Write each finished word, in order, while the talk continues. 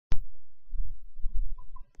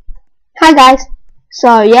Hi guys.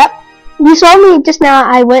 So yep, you saw me just now.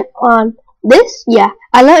 I went on this. Yeah,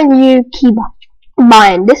 I learned a new keyboard.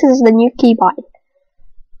 This is the new keyboard.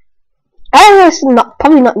 I don't know, it's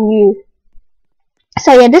probably not new.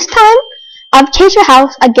 So yeah, this time I've changed the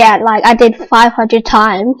house again. Like I did 500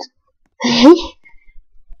 times.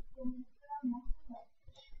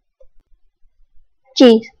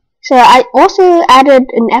 Jeez. So I also added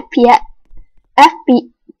an FPS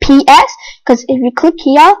because if you click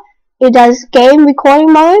here, it does game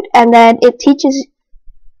recording mode, and then it teaches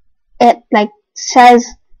it, like, says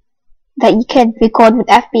that you can record with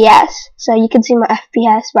FPS. So you can see my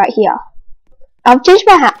FPS right here. I've changed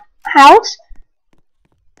my house,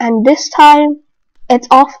 and this time it's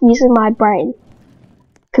off using my brain.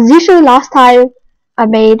 Because usually last time I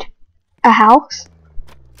made a house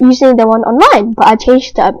using the one online, but I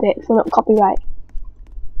changed it a bit for not copyright.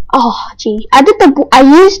 Oh gee, I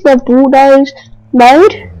used the bulldoze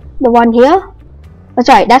mode, the one here. Oh,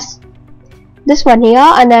 sorry, that's this one here,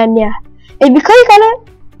 and then yeah, if you click on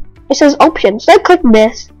it says options. So click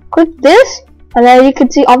this, and then you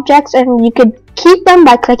can see objects, and you can keep them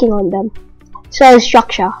by clicking on them. So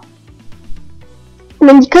structure, and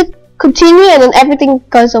then you click continue, and then everything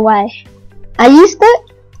goes away. I used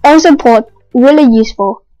it. It was important, really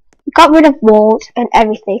useful. Got rid of walls and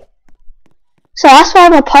everything. So that's why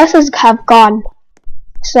my posters have gone.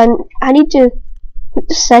 So I need to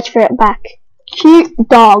search for it back. Cute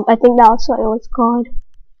dog, I think that's what it was called.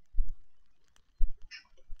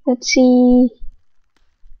 Let's see.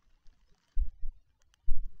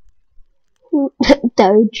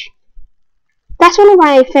 Doge. That's one of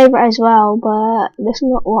my favorite as well, but that's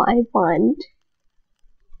not what I want.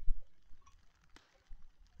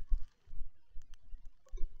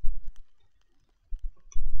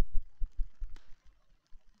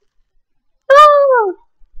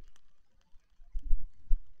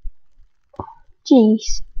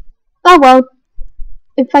 Jeez. Oh well.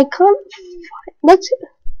 If I can't let's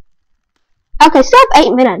okay, still have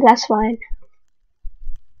 8 minutes, that's fine.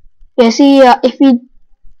 Yeah, see, if you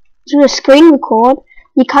do a screen record,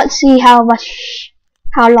 you can't see how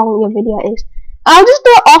long your video is. I'll just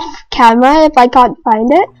do it off camera if I can't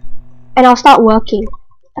find it, and I'll start working.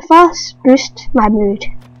 First, boost my mood.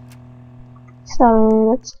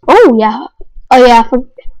 So let's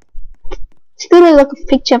still need to look a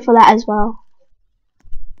picture for that as well.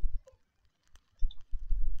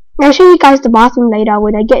 I'll show you guys the bathroom later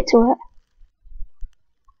when I get to it.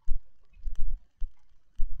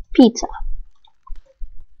 Pizza.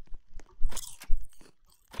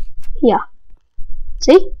 Here.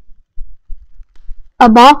 See? A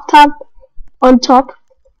bathtub on top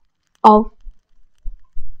of...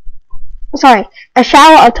 Sorry, a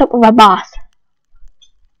shower on top of a bath.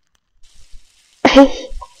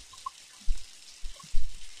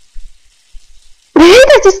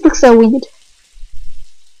 That just looks so weird.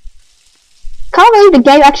 Can't believe the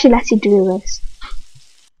game actually lets you do this.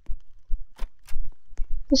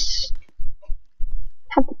 Just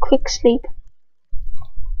have a quick sleep.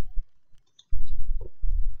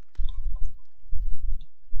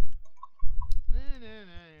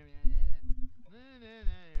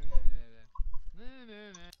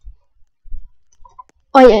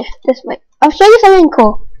 Oh yeah, this way. I'll show you something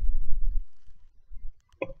cool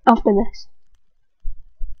after this.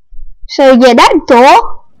 So yeah, that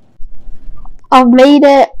door, I've made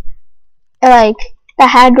it like the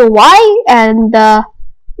handle white and the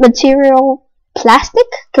material plastic,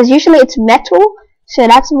 because usually it's metal, so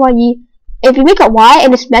that's why if you make it white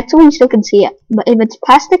and it's metal, you still can see it, but if it's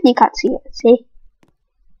plastic, you can't see it. See?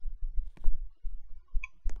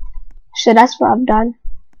 So that's what I've done.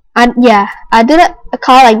 And yeah, I did a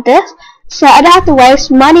car like this, so I don't have to waste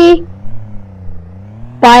money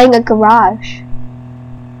buying a garage.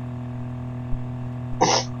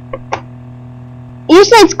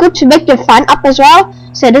 Usually it's good to make your fun up as well,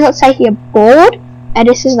 so it doesn't say you're bored, and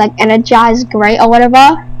this is like energized great or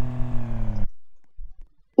whatever.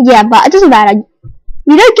 Yeah, but it doesn't matter.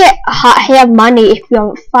 You don't get here money if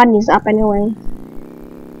your fun is up anyway.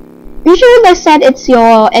 Usually they said it's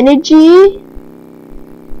your energy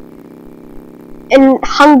and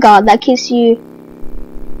hunger that gives you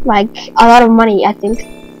like a lot of money, I think.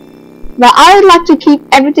 But I would like to keep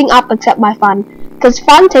everything up except my fun, because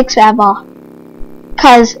fun takes forever.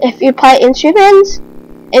 Because if you play instruments,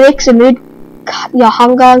 it makes the mood, your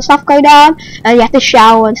hunger and stuff go down, and you have to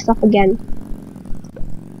shower and stuff again.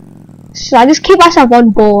 So I just keep myself on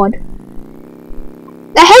board.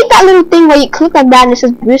 I hate that little thing where you click on that and it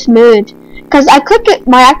says boost mood, because I click it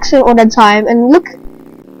by accident all the time, and look,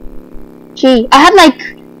 gee, I had like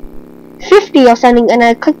 50 or something, and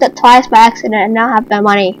I clicked it twice by accident, and now I have no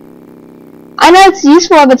money. I know it's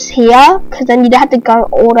useful if it's here, because then you'd have to go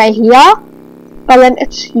all the way here, but then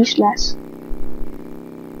it's useless.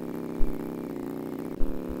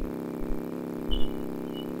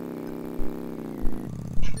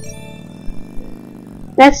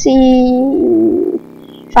 Let's see,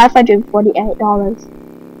 $548.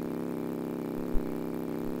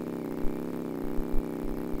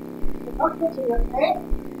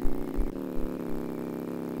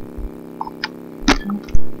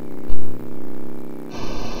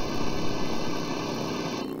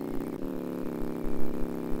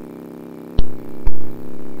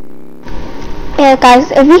 Yeah, guys,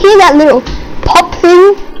 if you hear that little pop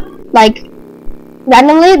thing, like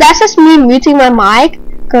randomly, that's just me muting my mic,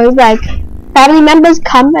 cause like family members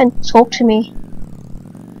come and talk to me,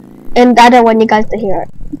 and I don't want you guys to hear it,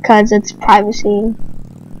 cause it's privacy.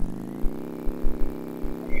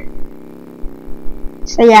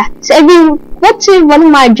 So yeah, so if you went to one of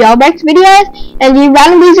my jailbreak videos and you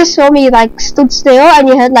randomly just saw me like stood still and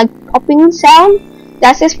you heard like popping sound,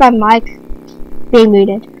 that's just my mic being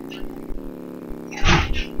muted.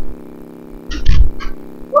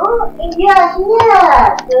 Oh iya,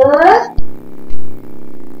 terus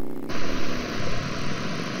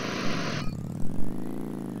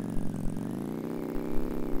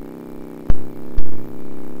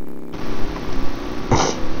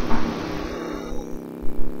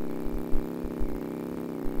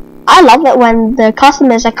I love it when the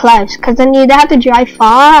customers are close, because then you don't have to drive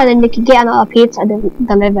far and then you can get another pizza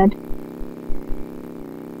delivered.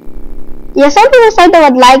 Yeah, some people said they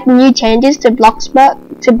would like new changes to Bloxburg.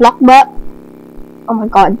 Oh my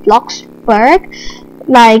god, Bloxburg.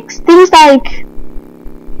 Like things like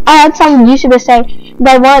I heard some YouTubers say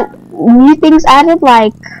they want new things added,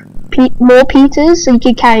 like more pizzas, so you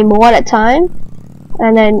can carry more at a time.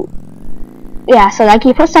 And then yeah, so like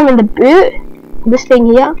you put some in the boot, this thing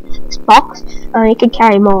here, this box, and you can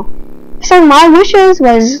carry more. So my wishes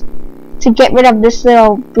was to get rid of this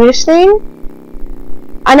little boost thing.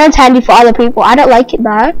 I know it's handy for other people. I don't like it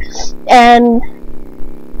though. And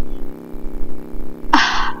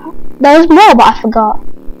there was more, but I forgot.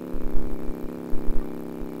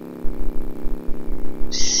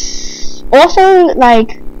 Also,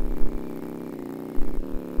 like,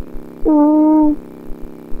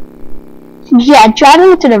 yeah,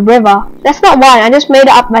 driving to the river. That's not one. I just made it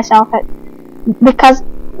up myself. Because,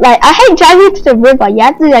 like, I hate driving to the river. You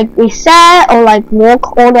have to like reset or like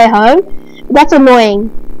walk all the way home. That's annoying.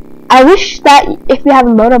 I wish that if you have a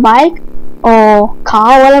motorbike or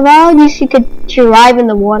car or whatever, you could drive in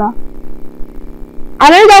the water. I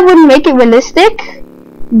know that wouldn't make it realistic,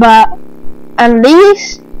 but at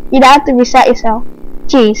least you'd have to reset yourself.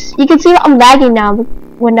 Jeez, you can see that I'm lagging now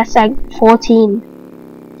when that's like 14.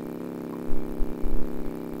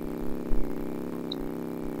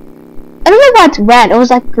 I don't know why it's red, it was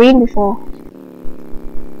like green before.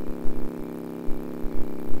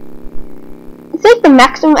 I think the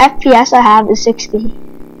maximum FPS I have is 60.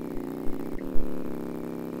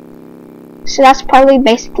 So that's probably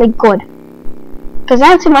basically good. Because I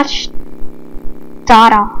have too much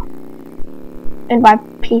data in my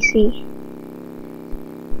PC.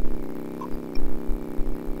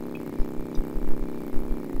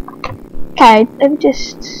 Okay, let me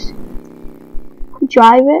just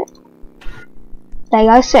drive it. There you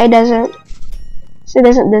go, so it doesn't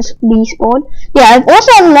despawn. Yeah, I've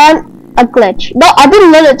also learned a glitch. No, I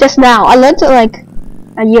didn't learn it just now. I learned it like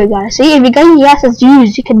a year ago. See, if you go to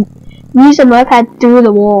USSUs, you can use a moped through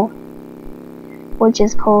the wall, which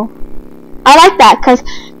is cool. I like that because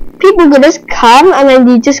people can just come and then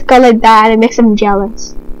you just go like that and it makes them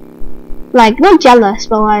jealous. Like, not jealous,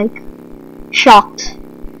 but like shocked.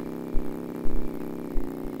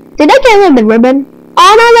 Did I get rid of the ribbon?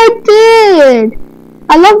 Oh no, I did!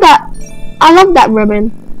 I love that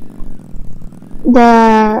ribbon.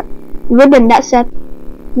 The ribbon that said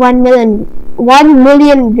 1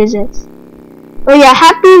 million visits. Oh yeah,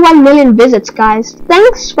 happy 1 million visits, guys.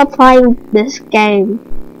 Thanks for playing this game.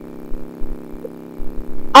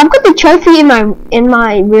 I've got the trophy in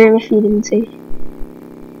my room if you didn't see.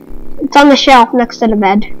 It's on the shelf next to the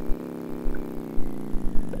bed.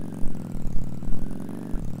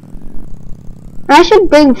 I should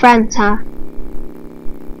bring friends, huh?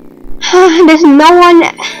 There's no one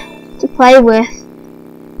to play with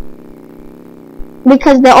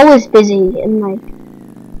because they're always busy and like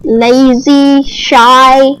lazy,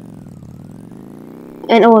 shy,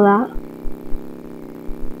 and all that.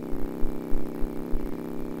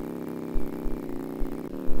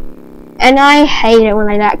 And I hate it when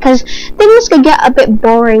like that because things can get a bit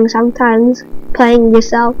boring sometimes playing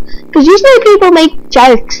yourself because usually people make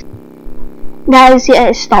jokes. Guys, yeah,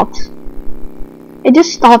 it stopped. It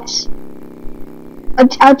just stops.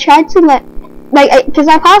 I'll try to because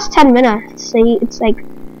I passed 10 minutes. See, it's like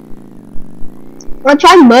I'll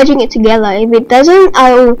try merging it together. If it doesn't,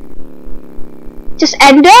 I'll just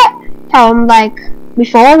end it like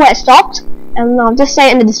before where it stopped, and I'll just say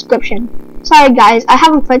it in the description. Sorry guys, I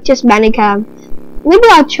haven't purchased Bandicam. Maybe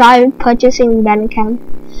I'll try purchasing Bandicam,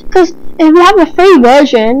 because if you have a free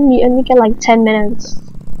version, you only get like 10 minutes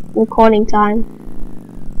recording time,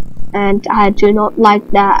 and I do not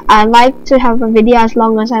like that. I like to have a video as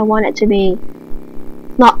long as I want it to be,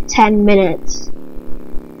 not 10 minutes.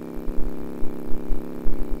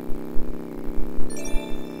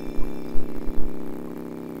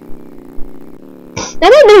 I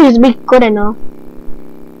don't know if it's good enough.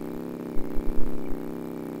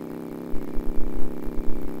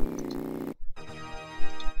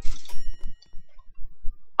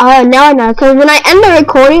 Oh, now I know, because when I end the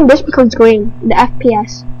recording, this becomes green, the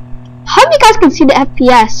FPS. Hope you guys can see the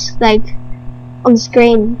FPS, like, on the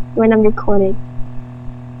screen when I'm recording.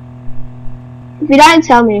 If you don't,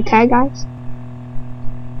 tell me, okay, guys?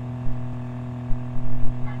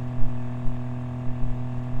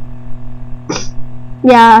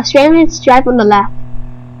 Yeah, Australians drive on the left.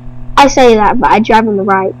 I say that, but I drive on the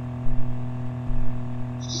right.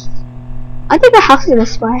 I think the house is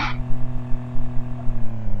this way.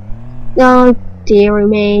 Oh, dear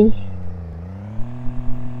me.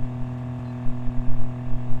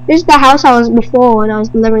 This is the house I was before when I was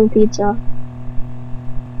delivering pizza.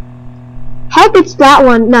 Hope it's that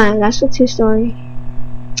one. No, that's a 2-story.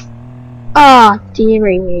 Oh, dear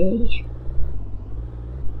me.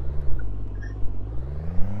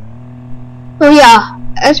 Oh yeah,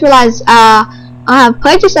 I just realized I have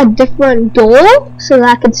purchased a different door so that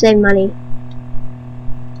I could save money.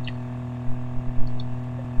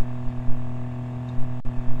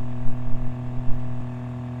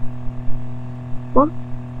 What?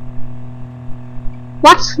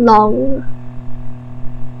 What's long?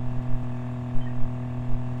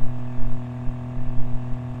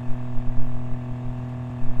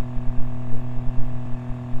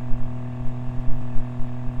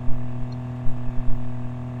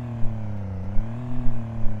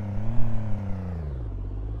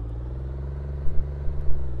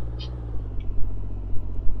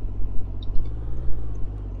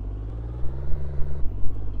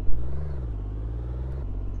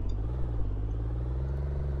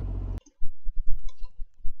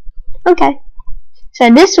 Okay, so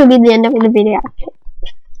this will be the end of the video.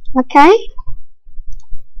 Okay?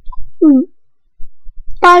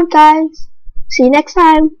 Bye guys. See you next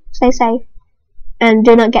time. Stay safe. And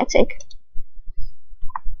do not get sick.